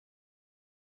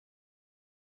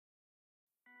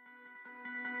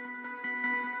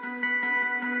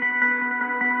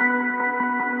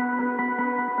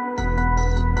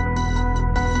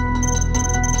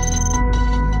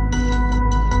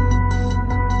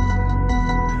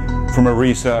From a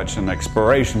research and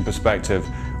exploration perspective,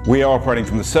 we are operating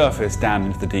from the surface down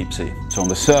into the deep sea. So on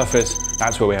the surface,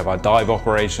 that's where we have our dive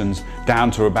operations.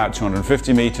 Down to about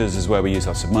 250 meters is where we use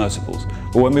our submersibles.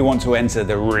 But when we want to enter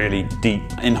the really deep,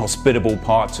 inhospitable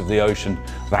parts of the ocean,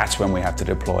 that's when we have to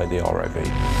deploy the ROV.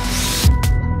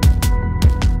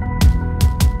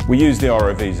 We use the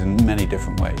ROVs in many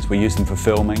different ways. We use them for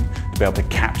filming, to be able to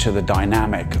capture the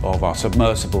dynamic of our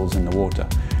submersibles in the water.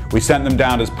 We sent them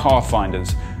down as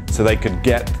pathfinders so they could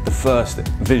get the first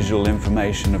visual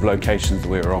information of locations that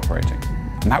we were operating.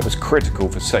 And that was critical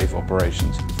for safe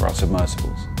operations for our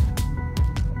submersibles.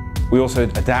 We also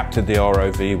adapted the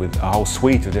ROV with a whole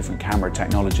suite of different camera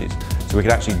technologies so we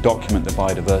could actually document the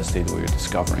biodiversity that we were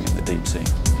discovering in the deep sea.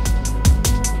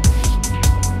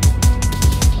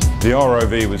 The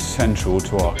ROV was central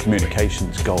to our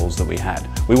communications goals that we had.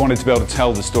 We wanted to be able to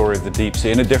tell the story of the deep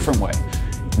sea in a different way.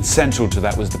 And central to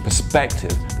that was the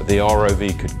perspective that the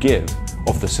ROV could give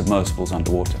of the submersibles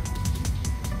underwater.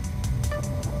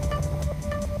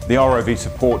 The ROV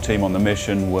support team on the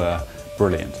mission were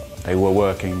brilliant. They were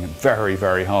working very,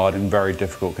 very hard in very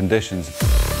difficult conditions.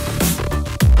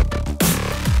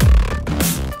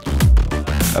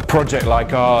 A project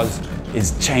like ours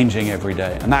is changing every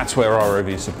day, and that's where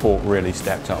ROV support really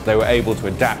stepped up. They were able to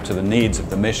adapt to the needs of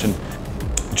the mission.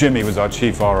 Jimmy was our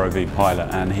chief ROV pilot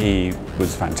and he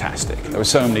was fantastic. There were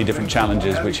so many different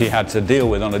challenges which he had to deal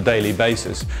with on a daily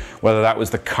basis, whether that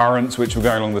was the currents which were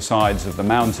going along the sides of the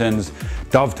mountains,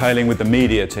 dovetailing with the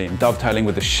media team, dovetailing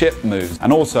with the ship moves,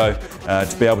 and also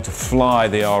to be able to fly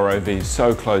the ROVs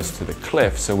so close to the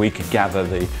cliff so we could gather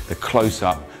the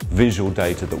close-up visual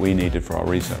data that we needed for our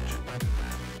research.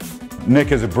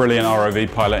 Nick is a brilliant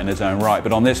ROV pilot in his own right,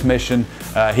 but on this mission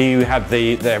he had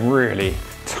the really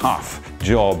tough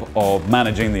job of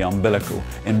managing the umbilical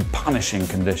in punishing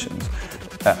conditions.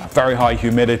 Very high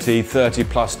humidity,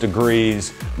 30+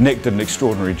 degrees. Nick did an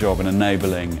extraordinary job in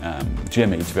enabling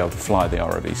Jimmy to be able to fly the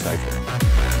ROV safely.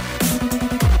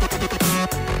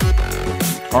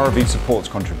 ROV support's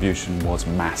contribution was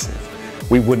massive.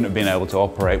 We wouldn't have been able to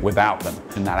operate without them.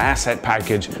 And that asset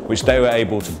package which they were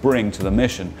able to bring to the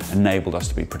mission enabled us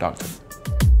to be productive.